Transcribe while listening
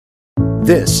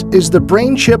This is the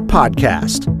BrainChip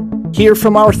podcast. Hear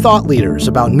from our thought leaders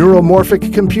about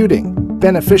neuromorphic computing,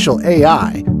 beneficial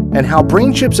AI, and how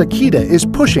BrainChip's Akita is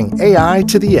pushing AI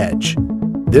to the edge.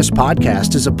 This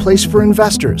podcast is a place for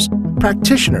investors,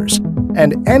 practitioners,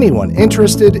 and anyone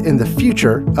interested in the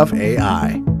future of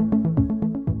AI.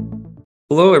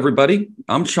 Hello, everybody.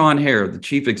 I'm Sean Hehir, the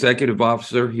Chief Executive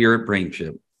Officer here at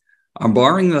BrainChip. I'm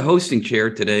borrowing the hosting chair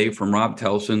today from Rob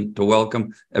Telson to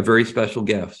welcome a very special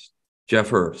guest, Jeff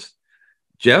Herbst.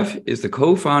 Jeff is the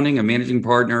co-founding and managing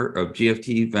partner of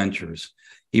GFT Ventures.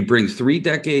 He brings 3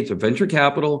 decades of venture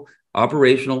capital,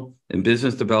 operational, and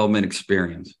business development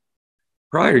experience.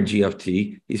 Prior to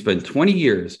GFT, he spent 20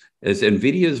 years as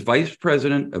Nvidia's Vice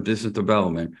President of Business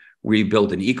Development, where he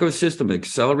built an ecosystem of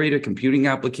accelerated computing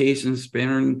applications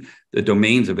spanning the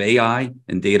domains of AI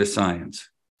and data science.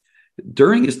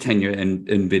 During his tenure in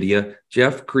Nvidia,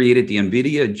 Jeff created the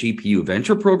Nvidia GPU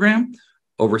Venture Program,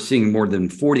 overseeing more than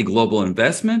 40 global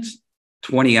investments,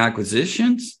 20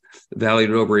 acquisitions, valued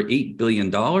at over $8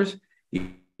 billion.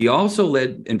 He also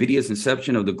led Nvidia's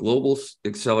inception of the Global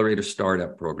Accelerator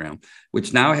Startup Program,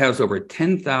 which now has over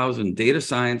 10,000 data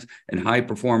science and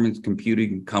high-performance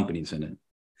computing companies in it.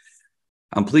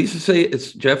 I'm pleased to say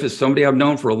Jeff is somebody I've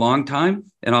known for a long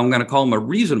time, and I'm going to call him a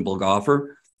reasonable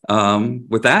golfer.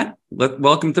 With that,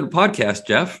 welcome to the podcast,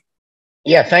 Jeff.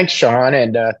 Yeah, thanks, Sean,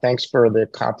 and thanks for the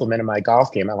compliment of my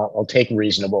golf game. I'll take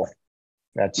reasonable.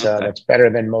 That's better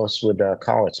than most would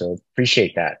call it, so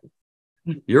appreciate that.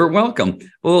 You're welcome.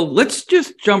 Well, let's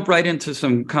just jump right into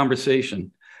some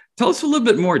conversation. Tell us a little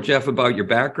bit more, Jeff, about your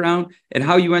background and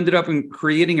how you ended up in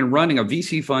creating and running a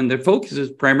VC fund that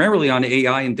focuses primarily on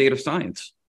AI and data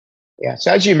science. Yeah,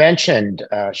 so as you mentioned,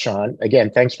 Sean, again,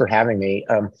 thanks for having me.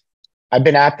 I've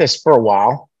been at this for a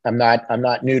while. I'm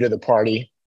not new to the party.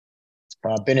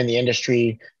 I've been in the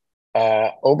industry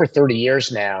over 30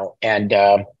 years now, and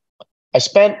I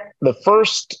spent the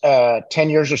first 10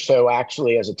 years or so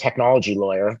actually as a technology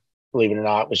lawyer, believe it or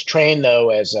not. Was trained, though,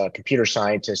 as a computer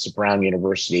scientist at Brown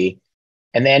University,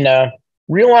 and then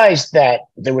realized that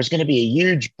there was going to be a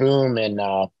huge boom in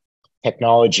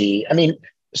technology. I mean,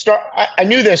 I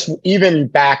knew this even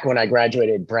back when I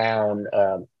graduated Brown,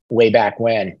 way back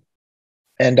when.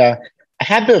 And I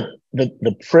had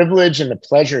the privilege and the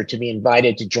pleasure to be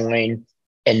invited to join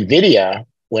Nvidia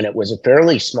when it was a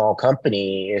fairly small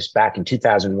company. Is back in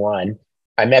 2001.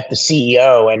 I met the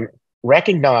CEO and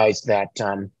recognized that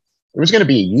there was going to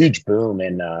be a huge boom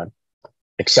in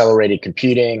accelerated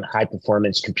computing, high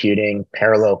performance computing,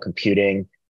 parallel computing,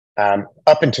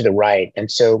 up and to the right.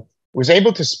 And so was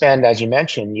able to spend, as you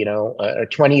mentioned, a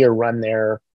 20-year run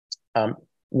there,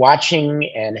 watching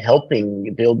and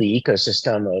helping build the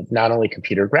ecosystem of not only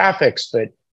computer graphics, but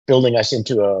building us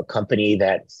into a company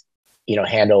that,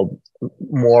 handled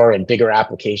more and bigger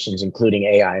applications, including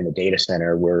AI in the data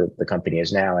center, where the company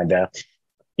is now. And,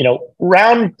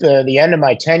 around the end of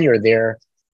my tenure there,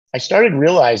 I started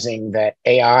realizing that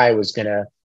AI was going to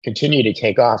continue to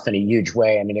take off in a huge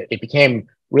way. I mean, it became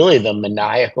really the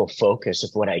maniacal focus of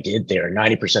what I did there.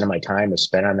 90% of my time was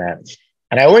spent on that.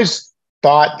 And I always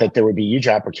thought that there would be huge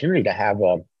opportunity to have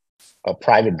a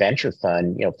private venture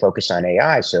fund, focus on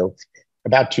AI. So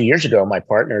about 2 years ago, my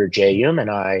partner, Jay Hume,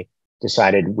 and I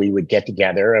decided we would get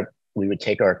together. We would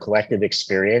take our collective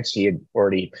experience. He had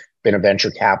already been a venture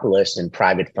capitalist in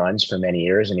private funds for many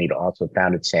years, and he'd also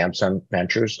founded Samsung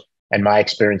Ventures, and my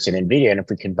experience in Nvidia. And if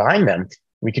we combine them,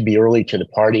 we could be early to the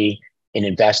party in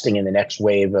investing in the next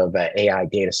wave of AI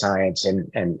data science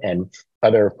and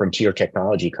other frontier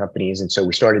technology companies. And so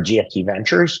we started GFT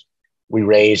Ventures. We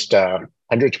raised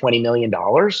 $120 million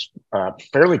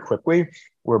fairly quickly.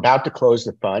 We're about to close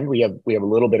the fund. We have a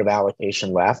little bit of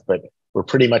allocation left, but we're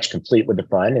pretty much complete with the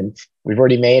fund. And we've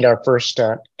already made our first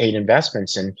 8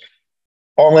 investments. And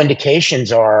all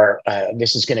indications are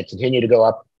this is going to continue to go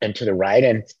up and to the right.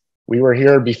 And we were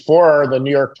here before the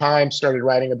New York Times started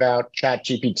writing about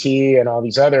ChatGPT and all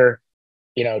these other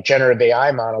generative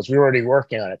AI models. We were already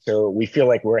working on it. So we feel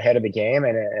like we're ahead of the game.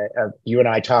 And you and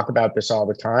I talk about this all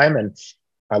the time. And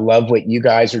I love what you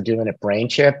guys are doing at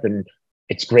BrainChip. And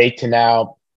it's great to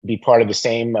now be part of the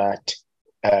same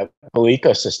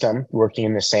ecosystem, working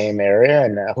in the same area.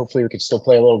 And hopefully we could still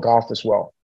play a little golf as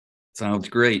well. Sounds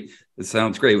great. It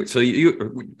sounds great. So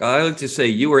I like to say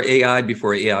you were AI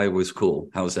before AI was cool.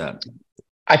 How's that?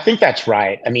 I think that's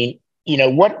right. I mean,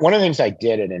 one of the things I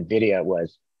did at Nvidia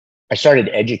was I started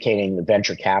educating the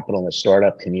venture capital and the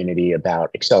startup community about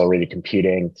accelerated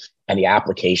computing and the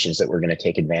applications that we're going to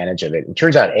take advantage of it. And it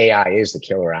turns out AI is the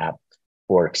killer app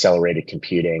for accelerated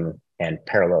computing and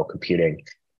parallel computing.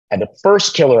 And the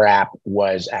first killer app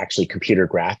was actually computer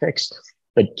graphics.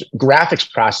 but graphics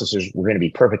processors were going to be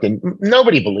perfect. And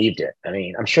nobody believed it. I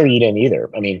mean, I'm sure you didn't either.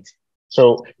 I mean,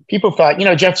 so people thought,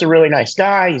 Jeff's a really nice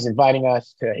guy. He's inviting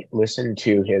us to listen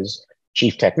to his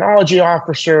chief technology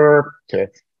officer, to,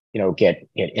 get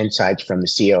insights from the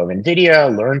CEO of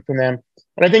Nvidia, learn from them.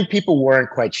 And I think people weren't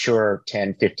quite sure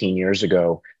 10, 15 years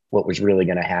ago what was really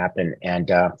going to happen. And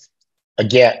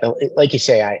again, like you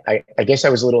say, I guess I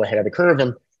was a little ahead of the curve.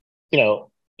 And,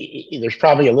 there's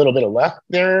probably a little bit of luck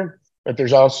there, but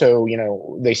there's also,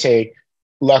 they say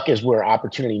luck is where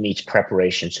opportunity meets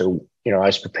preparation. So, I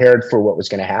was prepared for what was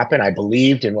going to happen. I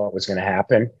believed in what was going to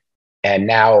happen. And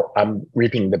now I'm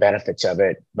reaping the benefits of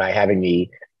it by having the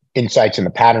insights and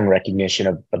the pattern recognition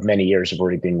of many years of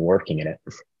already been working in it.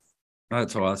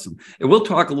 That's awesome. And we'll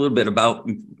talk a little bit about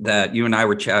that. You and I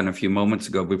were chatting a few moments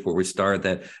ago before we started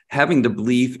that having the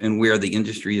belief in where the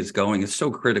industry is going is so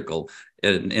critical.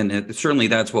 And certainly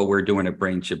that's what we're doing at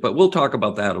BrainChip. But we'll talk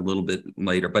about that a little bit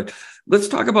later. But let's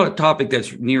talk about a topic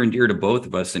that's near and dear to both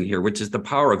of us in here, which is the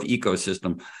power of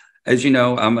ecosystem. As you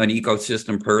know, I'm an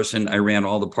ecosystem person. I ran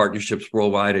all the partnerships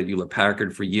worldwide at Hewlett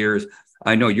Packard for years.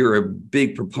 I know you're a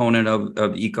big proponent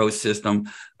of ecosystem.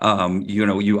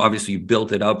 You obviously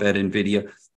built it up at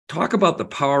Nvidia. Talk about the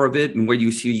power of it and where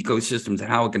you see ecosystems and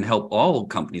how it can help all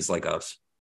companies like us.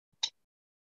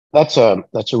 That's a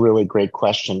really great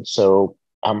question. So,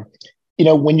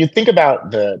 when you think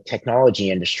about the technology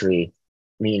industry,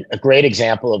 I mean, a great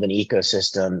example of an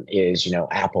ecosystem is,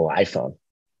 Apple iPhone.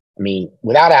 I mean,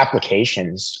 without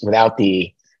applications, without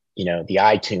the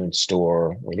iTunes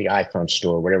store or the iPhone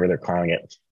store, whatever they're calling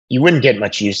it, you wouldn't get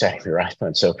much use out of your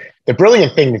iPhone. So the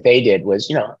brilliant thing that they did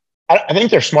was, I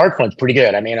think their smartphone's pretty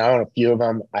good. I mean, I own a few of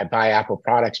them. I buy Apple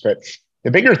products, but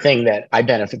the bigger thing that I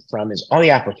benefit from is all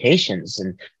the applications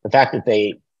and the fact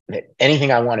that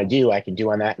anything I want to do, I can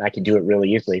do on that, and I can do it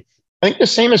really easily. I think the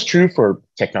same is true for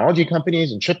technology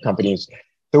companies and chip companies.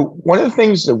 So one of the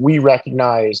things that we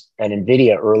recognized at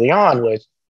Nvidia early on was,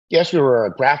 yes, we were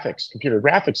a computer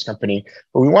graphics company,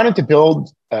 but we wanted to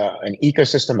build an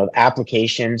ecosystem of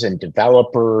applications and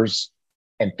developers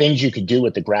and things you could do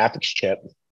with the graphics chip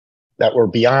that were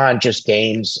beyond just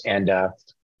games and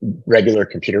regular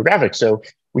computer graphics. So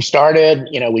we started,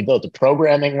 we built a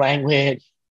programming language,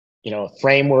 a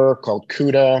framework called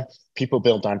CUDA. People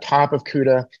built on top of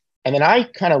CUDA. And then I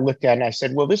kind of looked at it and I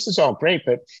said, well, this is all great,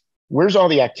 but where's all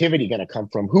the activity going to come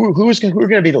from? Who are going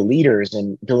to be the leaders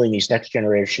in building these next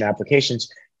generation applications?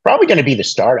 Probably going to be the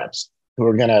startups who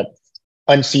are going to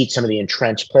unseat some of the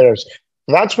entrenched players.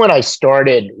 So that's when I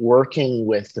started working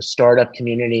with the startup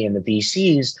community and the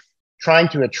VCs, trying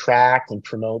to attract and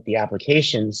promote the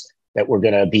applications that were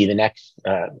going to be the next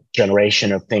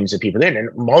generation of things that people did. And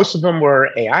most of them were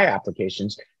AI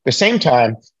applications. At the same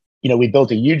time, we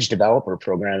built a huge developer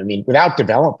program. I mean, without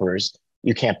developers,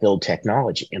 you can't build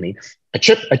technology. I mean, a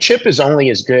chip is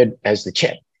only as good as the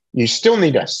chip. You still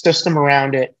need a system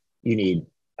around it. You need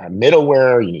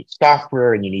middleware, you need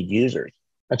software, and you need users.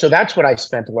 And so that's what I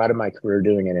spent a lot of my career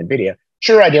doing at Nvidia.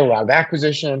 Sure, I did a lot of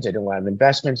acquisitions, I did a lot of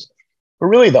investments, but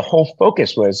really the whole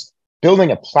focus was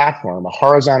building a platform, a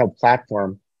horizontal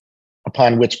platform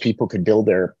upon which people could build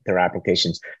their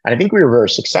applications. And I think we were very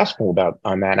successful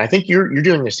on that. And I think you're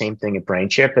doing the same thing at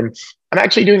BrainChip. And I'm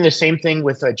actually doing the same thing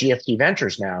with GFT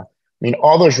Ventures now. I mean,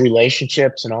 all those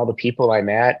relationships and all the people I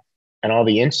met and all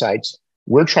the insights,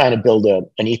 we're trying to build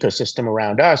an ecosystem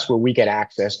around us where we get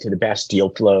access to the best deal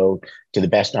flow, to the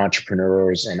best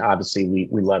entrepreneurs. And obviously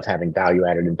we love having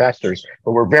value-added investors,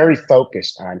 but we're very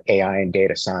focused on AI and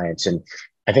data science. And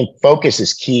I think focus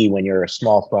is key when you're a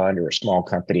small fund or a small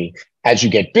company. As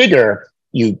you get bigger,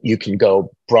 you can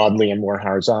go broadly and more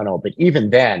horizontal, but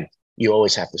even then, you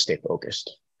always have to stay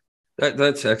focused.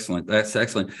 That's excellent. That's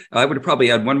excellent. I would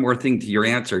probably add one more thing to your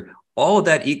answer. All of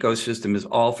that ecosystem is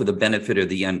all for the benefit of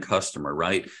the end customer,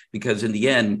 right? Because in the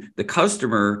end, the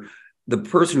customer, the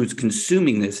person who's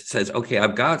consuming this says, okay,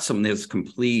 I've got something that's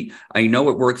complete. I know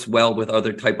it works well with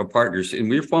other type of partners. And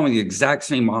we're following the exact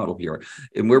same model here.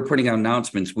 And we're putting out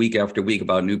announcements week after week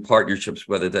about new partnerships,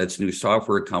 whether that's new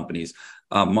software companies,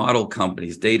 model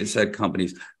companies, data set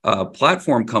companies,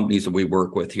 platform companies that we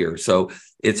work with here. So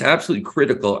it's absolutely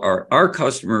critical. Our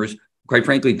customers, quite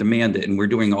frankly, demand it. And we're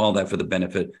doing all that for the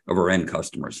benefit of our end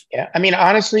customers. Yeah. I mean,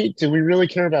 honestly, do we really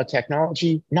care about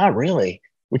technology? Not really.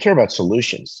 We care about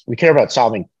solutions. We care about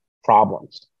solving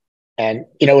problems. And,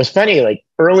 it's funny, like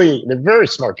the very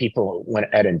smart people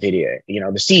went at NVIDIA,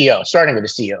 the CEO, starting with the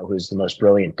CEO, who's the most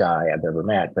brilliant guy I've ever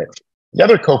met, but the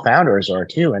other co-founders are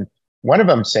too. And one of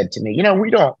them said to me, you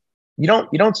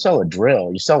don't sell a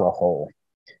drill, you sell a hole.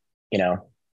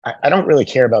 I don't really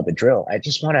care about the drill. I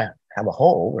just want to have a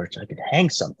hole where I could hang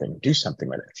something, do something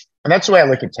with it. And that's the way I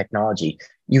look at technology.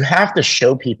 You have to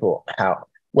show people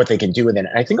what they can do with it.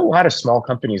 And I think a lot of small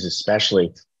companies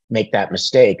especially make that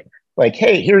mistake. Like,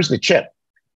 hey, here's the chip.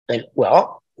 And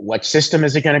well, what system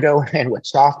is it going to go in? What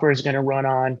software is it going to run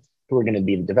on? Who are going to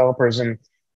be the developers? And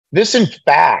this, in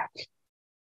fact,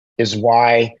 is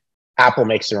why Apple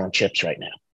makes their own chips right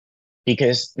now,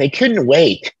 because they couldn't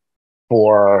wait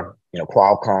for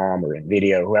Qualcomm or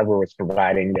Nvidia, whoever was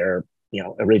providing their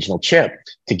original chip,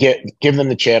 to give them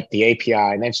the chip, the API,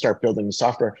 and then start building the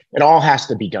software. It all has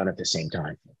to be done at the same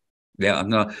time. Yeah,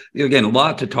 no, again, a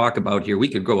lot to talk about here. We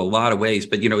could go a lot of ways,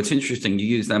 but it's interesting you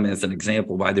use them as an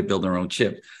example why they're building their own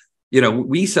chip.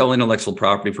 We sell intellectual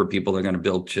property for people that are going to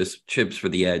build chips for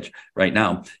the edge right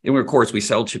now. And of course, we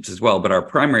sell chips as well, but our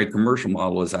primary commercial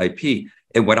model is IP.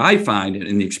 And what I find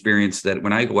in the experience that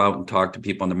when I go out and talk to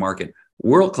people on the market,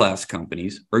 world-class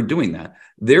companies are doing that.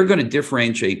 They're going to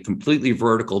differentiate completely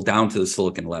vertical down to the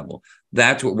silicon level.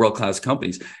 That's what world-class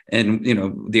companies. And,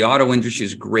 the auto industry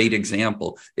is a great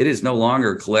example. It is no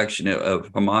longer a collection of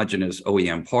homogeneous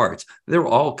OEM parts. They're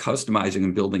all customizing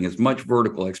and building as much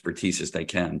vertical expertise as they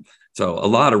can. So a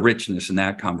lot of richness in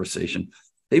that conversation.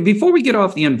 Hey, before we get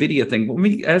off the Nvidia thing, let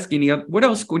me ask you, what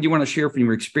else would you want to share from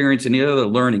your experience and the other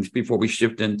learnings before we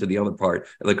shift into the other part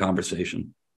of the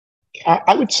conversation?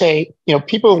 I would say,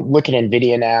 people look at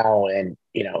Nvidia now and,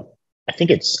 I think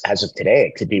it's, as of today,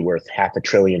 it could be worth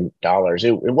 $500 billion.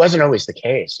 It wasn't always the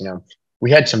case.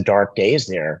 We had some dark days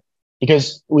there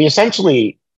because we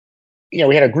essentially,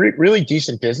 we had a really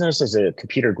decent business as a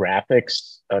computer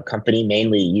graphics company,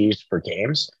 mainly used for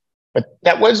games, but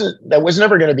that was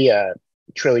never going to be a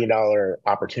 $1 trillion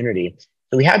opportunity.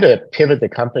 So we had to pivot the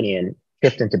company and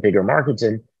shift into bigger markets.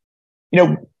 And,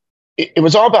 it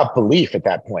was all about belief at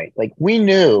that point. Like we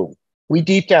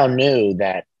deep down knew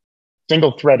that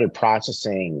single threaded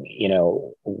processing,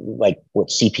 like what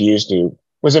CPUs do,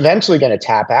 was eventually going to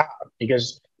tap out,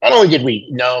 because not only did we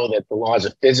know that the laws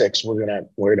of physics were going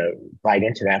to bite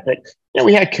into that, but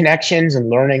we had connections and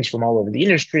learnings from all over the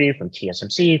industry, from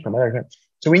TSMC, from other.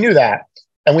 So we knew that,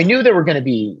 and we knew there were going to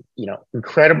be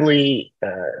incredibly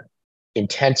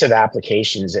intensive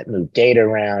applications that moved data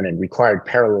around and required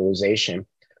parallelization.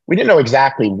 We didn't know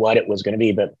exactly what it was going to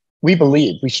be, but we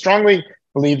strongly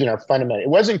believed in our fundamental. It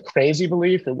wasn't crazy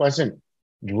belief. It wasn't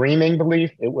dreaming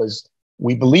belief.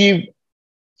 We believed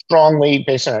strongly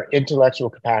based on our intellectual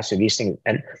capacity, these things,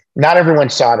 and not everyone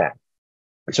saw that.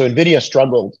 So Nvidia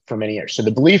struggled for many years. So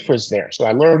the belief was there. So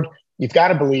I learned you've got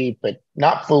to believe, but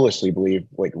not foolishly believe,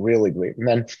 like really believe. And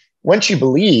then once you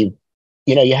believe,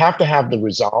 you have to have the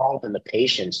resolve and the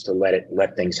patience to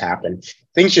let things happen.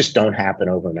 Things just don't happen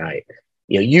overnight.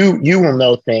 You will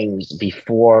know things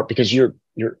before, because you're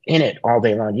in it all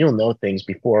day long. You'll know things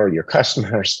before your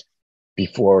customers,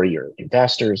 before your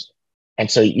investors. And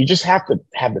so you just have to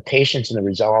have the patience and the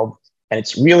resolve. And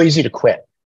it's real easy to quit.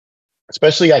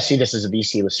 Especially I see this as a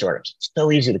VC with startups. It's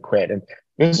so easy to quit. And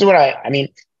this is what I mean,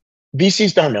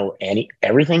 VCs don't know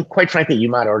everything. Quite frankly, you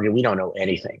might argue we don't know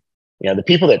anything. The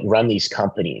people that run these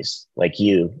companies, like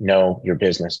you, know your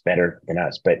business better than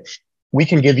us. But we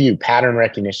can give you pattern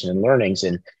recognition and learnings.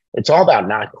 And it's all about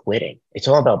not quitting. It's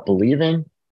all about believing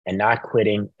and not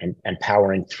quitting and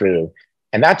powering through.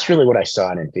 And that's really what I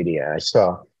saw in Nvidia. I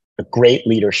saw a great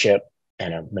leadership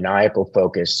and a maniacal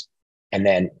focus. And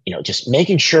then, just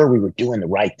making sure we were doing the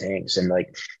right things. And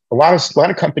like a lot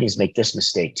of companies make this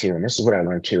mistake too. And this is what I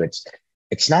learned too.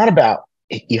 It's not about,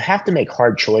 you have to make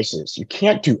hard choices. You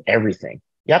can't do everything.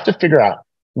 You have to figure out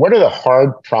what are the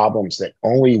hard problems that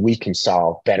only we can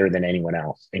solve better than anyone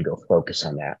else, and go focus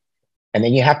on that. And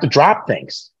then you have to drop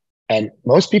things. And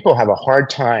most people have a hard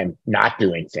time not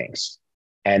doing things.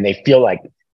 And they feel like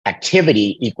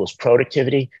activity equals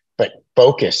productivity, but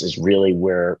focus is really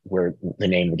where the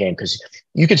name of the game, because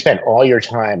you can spend all your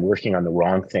time working on the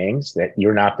wrong things that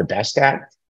you're not the best at,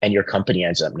 and your company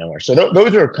ends up nowhere. So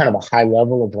those are kind of a high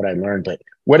level of what I learned, but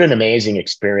what an amazing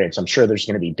experience. I'm sure there's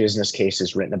going to be business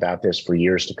cases written about this for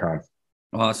years to come.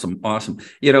 Awesome.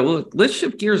 Let's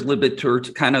shift gears a little bit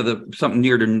towards kind of something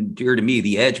dear to me,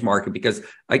 the edge market, because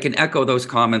I can echo those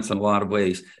comments in a lot of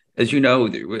ways. As you know,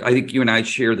 I think you and I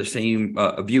share the same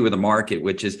view of the market,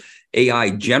 which is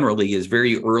AI generally is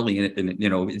very early, and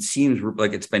it seems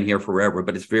like it's been here forever,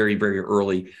 but it's very, very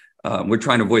early. We're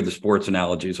trying to avoid the sports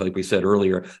analogies, like we said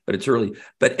earlier, but it's early.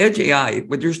 But edge AI,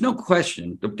 but there's no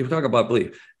question, to talk about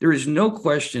belief, there is no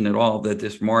question at all that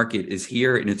this market is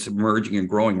here and it's emerging and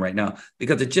growing right now,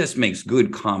 because it just makes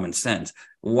good common sense.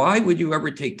 Why would you ever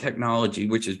take technology,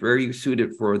 which is very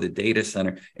suited for the data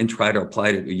center, and try to apply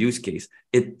it to a use case?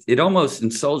 It almost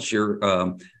insults your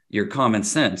common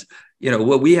sense.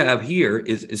 what we have here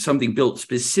is something built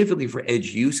specifically for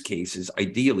edge use cases,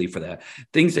 ideally for that.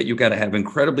 Things that you've got to have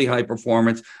incredibly high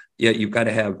performance, yet you've got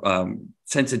to have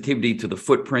sensitivity to the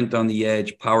footprint on the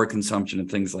edge, power consumption, and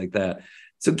things like that.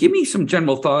 So give me some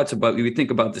general thoughts about when you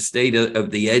think about the state of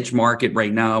the edge market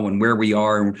right now and where we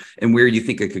are and where you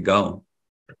think it could go.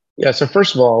 Yeah, so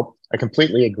first of all, I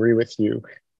completely agree with you.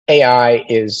 AI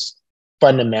is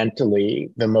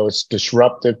fundamentally the most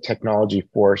disruptive technology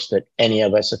force that any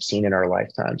of us have seen in our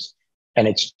lifetimes. And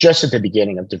it's just at the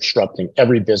beginning of disrupting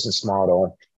every business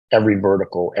model, every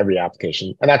vertical, every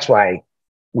application. And that's why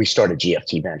we started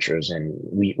GFT Ventures, and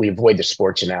we avoid the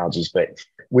sports analogies, but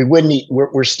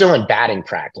we're still in batting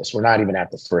practice. We're not even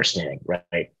at the first inning,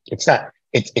 right?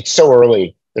 It's so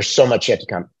early. There's so much yet to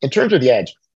come. In terms of the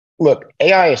edge, look,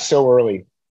 AI is so early.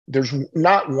 There's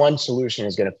not one solution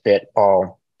is going to fit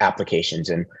all applications.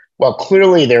 And while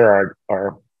clearly there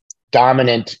are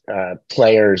dominant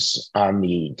players on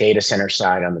the data center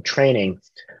side, on the training,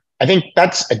 I think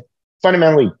that's a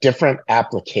fundamentally different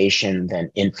application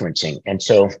than inferencing. And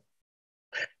so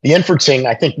the inferencing,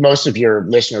 I think most of your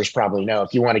listeners probably know.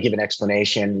 If you want to give an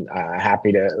explanation,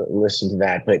 happy to listen to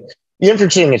that. But the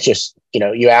inferencing is just,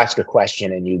 you ask a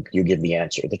question and you give the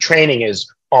answer. The training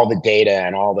is all the data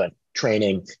and all the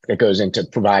training that goes into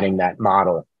providing that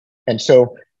model. And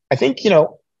so I think,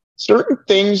 certain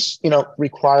things,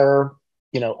 require,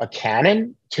 a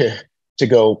cannon to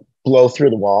go blow through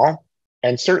the wall,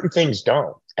 and certain things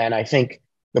don't. And I think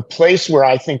the place where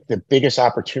I think the biggest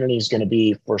opportunity is going to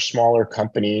be for smaller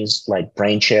companies like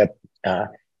BrainChip,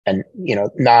 and,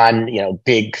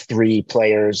 big three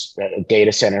players,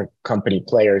 data center company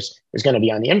players, is going to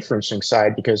be on the inferencing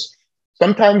side, because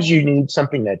sometimes you need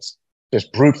something that's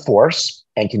just brute force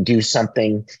and can do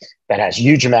something that has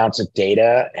huge amounts of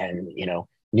data and,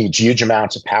 needs huge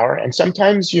amounts of power. And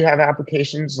sometimes you have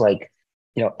applications like,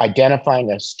 identifying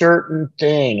a certain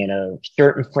thing in a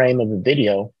certain frame of a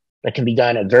video that can be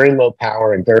done at very low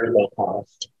power and very low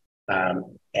cost.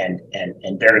 And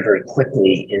very, very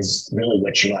quickly is really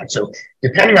what you want. So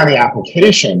depending on the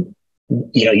application,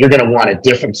 you're going to want a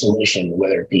different solution,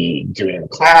 whether it be doing it in the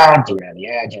cloud, doing it on the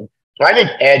edge. And so I think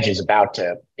edge is about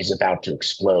to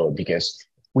explode, because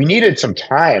we needed some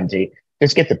time to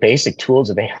just get the basic tools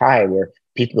of AI, where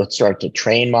people would start to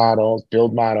train models,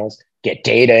 build models, get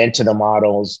data into the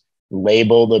models,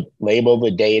 label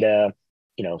the data,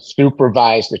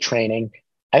 supervise the training.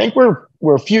 I think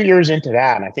we're a few years into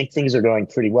that, and I think things are going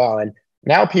pretty well. And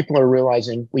now people are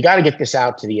realizing we got to get this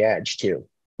out to the edge too.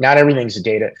 Not everything's a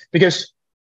data, because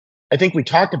I think we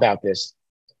talked about this.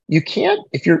 You can't,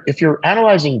 if you're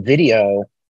analyzing video,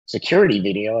 security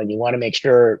video, and you want to make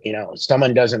sure,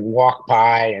 someone doesn't walk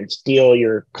by and steal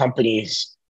your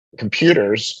company's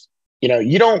computers,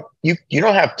 you don't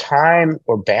have time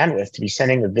or bandwidth to be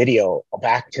sending the video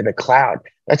back to the cloud.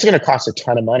 That's going to cost a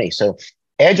ton of money. So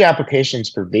edge applications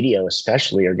for video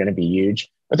especially are going to be huge,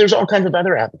 but there's all kinds of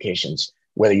other applications,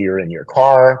 whether you're in your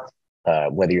car,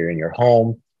 whether you're in your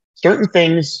home. Certain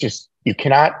things just, you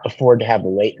cannot afford to have the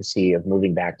latency of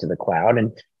moving back to the cloud.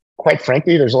 And quite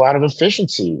frankly, there's a lot of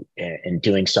efficiency in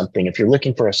doing something. If you're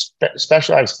looking for a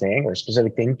specialized thing or a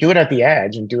specific thing, do it at the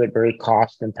edge and do it very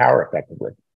cost and power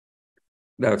effectively.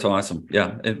 That's awesome.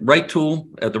 Yeah. Right tool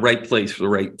at the right place for the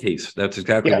right case. That's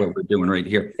exactly what we're doing right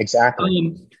here.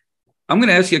 Exactly. I'm going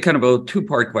to ask you kind of a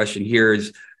two-part question here.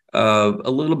 Is a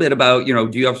little bit about,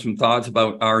 do you have some thoughts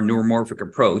about our neuromorphic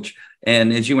approach?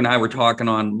 And as you and I were talking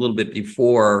on a little bit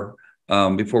before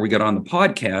we got on the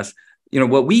podcast,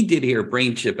 what we did here at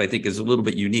BrainChip, I think, is a little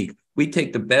bit unique. We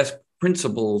take the best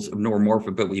principles of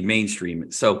neuromorphic, but we mainstream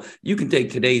it. So you can take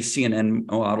today's CNN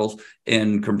models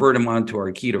and convert them onto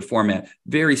our Akida format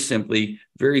very simply,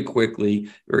 very quickly,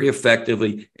 very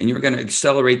effectively, and you're going to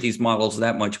accelerate these models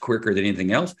that much quicker than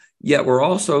anything else. Yet we're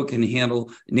also can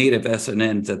handle native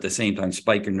SNNs at the same time,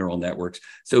 spiking neural networks.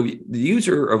 So the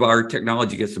user of our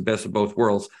technology gets the best of both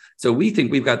worlds. So we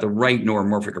think we've got the right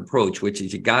neuromorphic approach, which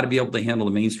is you got to be able to handle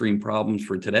the mainstream problems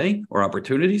for today or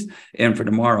opportunities and for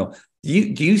tomorrow. Do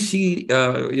you see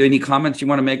any comments you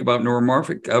want to make about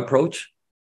neuromorphic approach?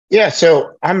 Yeah,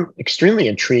 so I'm extremely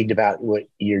intrigued about what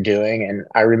you're doing. And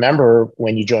I remember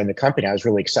when you joined the company, I was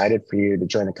really excited for you to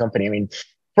join the company. I mean,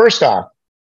 first off,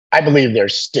 I believe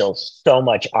there's still so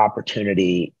much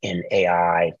opportunity in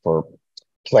AI for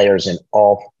players in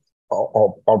all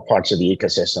parts of the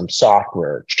ecosystem,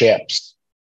 software, chips,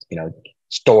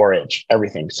 storage,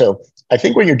 everything. So I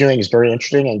think what you're doing is very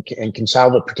interesting and can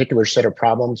solve a particular set of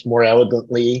problems more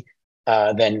elegantly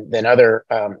than other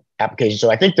applications. So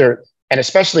I think and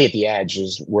especially at the edge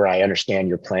is where I understand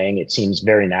you're playing. It seems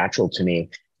very natural to me.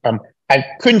 I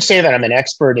couldn't say that I'm an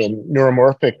expert in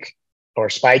neuromorphic or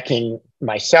spiking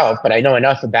myself, but I know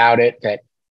enough about it that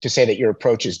to say that your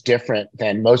approach is different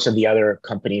than most of the other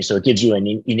companies. So it gives you a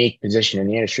unique position in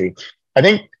the industry. I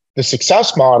think the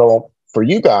success model for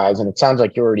you guys, and it sounds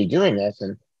like you're already doing this,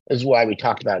 and this is why we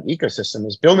talked about ecosystem,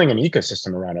 is building an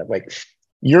ecosystem around it. Like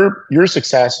your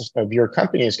success of your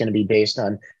company is going to be based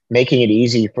on making it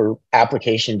easy for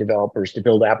application developers to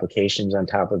build applications on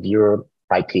top of your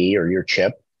IP or your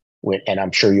chip. And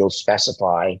I'm sure you'll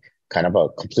specify kind of a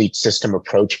complete system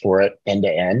approach for it end to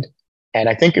end. And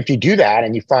I think if you do that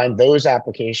and you find those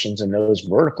applications and those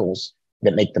verticals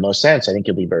that make the most sense, I think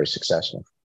you'll be very successful.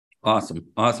 Awesome.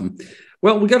 Awesome.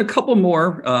 Well, we got a couple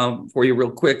more for you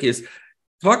real quick. Is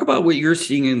talk about what you're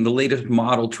seeing in the latest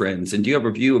model trends. And do you have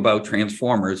a view about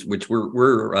transformers, which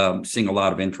we're seeing a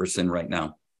lot of interest in right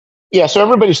now? Yeah, so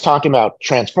everybody's talking about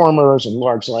transformers and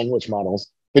large language models.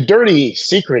 The dirty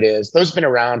secret is those have been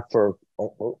around for a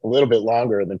little bit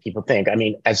longer than people think. I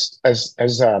mean, as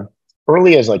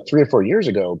early as like 3 or 4 years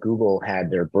ago, Google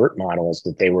had their BERT models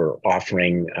that they were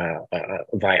offering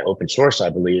via open source, I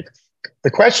believe.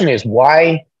 The question is,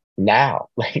 why now?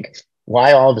 Like,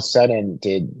 why all of a sudden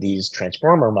did these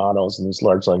transformer models and these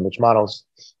large language models?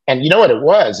 And you know what it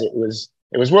was? It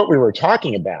was what we were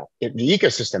talking about. The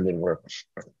ecosystem didn't work.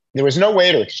 There was no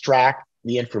way to extract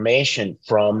the information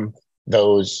from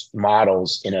those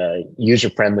models in a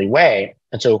user-friendly way.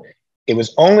 And so it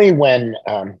was only when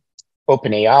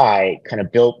OpenAI kind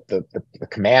of built the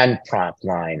command prompt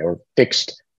line or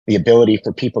fixed the ability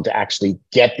for people to actually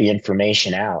get the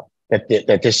information out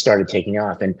that this started taking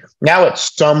off. And now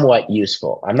it's somewhat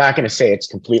useful. I'm not going to say it's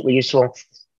completely useful.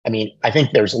 I mean, I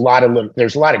think there's a lot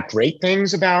of great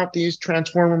things about these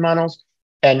transformer models.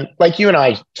 And like you and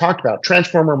I talked about,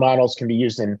 transformer models can be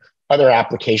used in other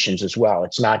applications as well.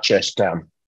 It's not just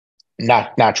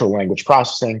not natural language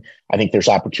processing. I think there's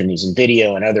opportunities in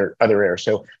video and other areas.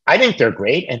 So I think they're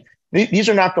great. And these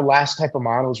are not the last type of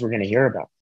models we're going to hear about.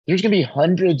 There's going to be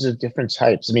hundreds of different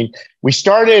types. I mean, we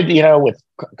started, with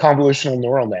convolutional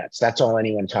neural nets. That's all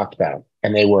anyone talked about,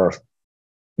 and they were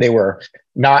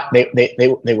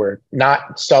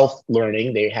not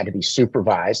self-learning. They had to be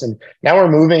supervised. And now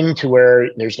we're moving to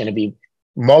where there's going to be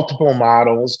multiple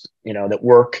models, that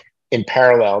work in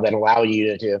parallel that allow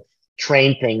you to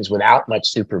train things without much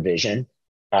supervision.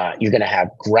 You're going to have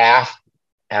graph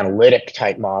analytic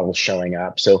type models showing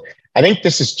up. So I think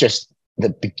this is just the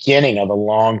beginning of a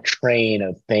long train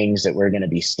of things that we're going to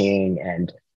be seeing,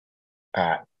 and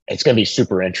it's going to be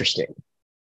super interesting.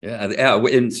 Yeah,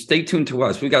 and stay tuned to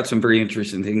us. We got some very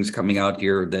interesting things coming out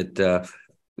here that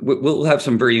we'll have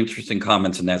some very interesting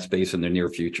comments in that space in the near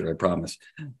future, I promise.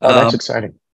 Oh, that's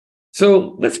exciting.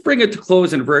 So let's bring it to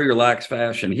close in a very relaxed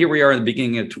fashion. Here we are in the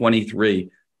beginning of 23.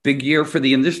 Big year for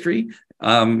the industry.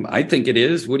 I think it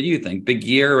is. What do you think? Big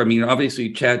year. I mean,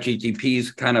 obviously, ChatGPT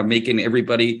is kind of making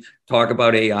everybody talk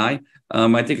about AI.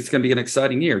 I think it's going to be an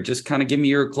exciting year. Just kind of give me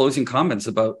your closing comments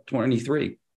about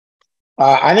 23.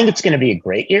 I think it's going to be a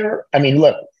great year. I mean,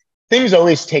 look, things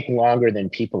always take longer than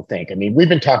people think. I mean, we've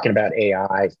been talking about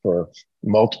AI for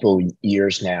multiple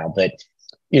years now, but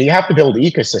you have to build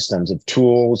ecosystems of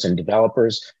tools and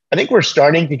developers. I think we're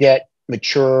starting to get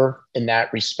mature in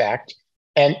that respect.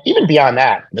 And even beyond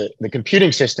that, the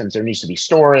computing systems, there needs to be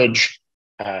storage,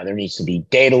 there needs to be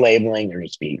data labeling, there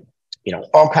needs to be,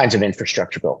 all kinds of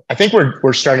infrastructure built. I think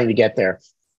we're starting to get there.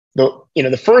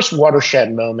 The first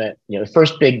watershed moment, the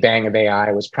first big bang of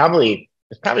AI was probably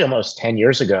almost 10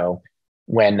 years ago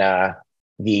when the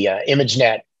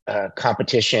ImageNet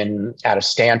competition out of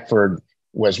Stanford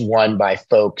was won by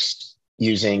folks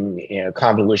using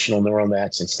convolutional neural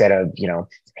nets instead of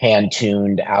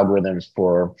hand-tuned algorithms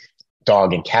for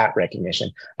dog and cat recognition.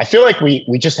 I feel like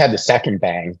we just had the second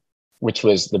bang, which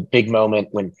was the big moment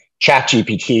when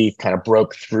ChatGPT kind of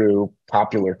broke through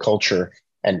popular culture,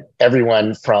 and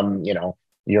everyone from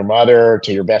your mother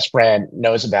to your best friend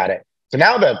knows about it. So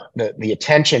now the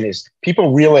attention is,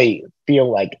 people really feel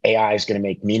like AI is going to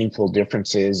make meaningful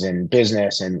differences in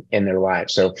business and in their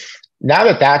lives. So now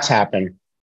that that's happened,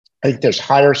 I think there's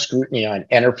higher scrutiny on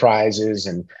enterprises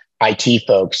and IT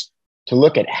folks to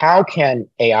look at how can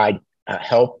AI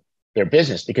help their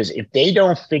business, because if they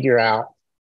don't figure out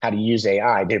how to use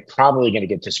AI, they're probably going to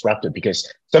get disrupted,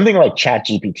 because something like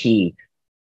ChatGPT,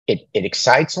 it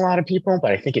excites a lot of people,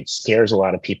 but I think it scares a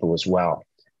lot of people as well,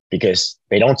 because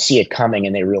they don't see it coming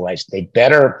and they realize they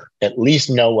better at least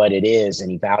know what it is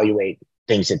and evaluate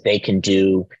things that they can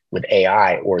do with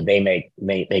AI, or they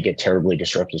may get terribly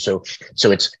disrupted. So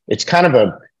it's kind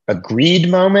of a greed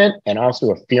moment and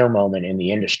also a fear moment in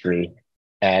the industry.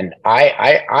 And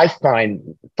I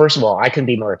find, first of all, I can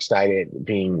be more excited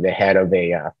being the head of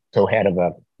co-head of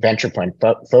a venture fund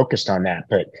focused on that.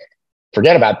 But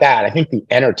forget about that. I think the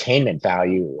entertainment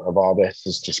value of all this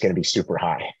is just going to be super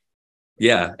high.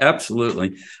 Yeah,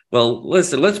 absolutely. Well,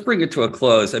 listen, let's bring it to a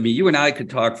close. I mean, you and I could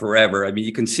talk forever. I mean,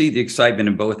 you can see the excitement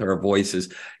in both our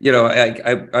voices. You know,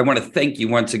 I want to thank you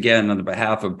once again on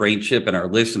behalf of BrainChip and our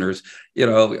listeners. You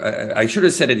know, I should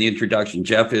have said in the introduction,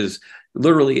 Jeff is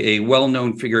literally a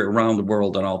well-known figure around the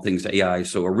world on all things AI.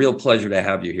 So a real pleasure to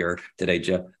have you here today,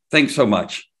 Jeff. Thanks so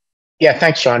much. Yeah,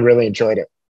 thanks, Sean. Really enjoyed it.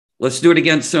 Let's do it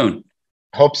again soon.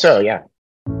 Hope so, yeah.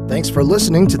 Thanks for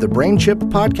listening to the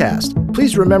BrainChip podcast.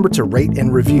 Please remember to rate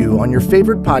and review on your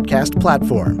favorite podcast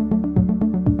platform.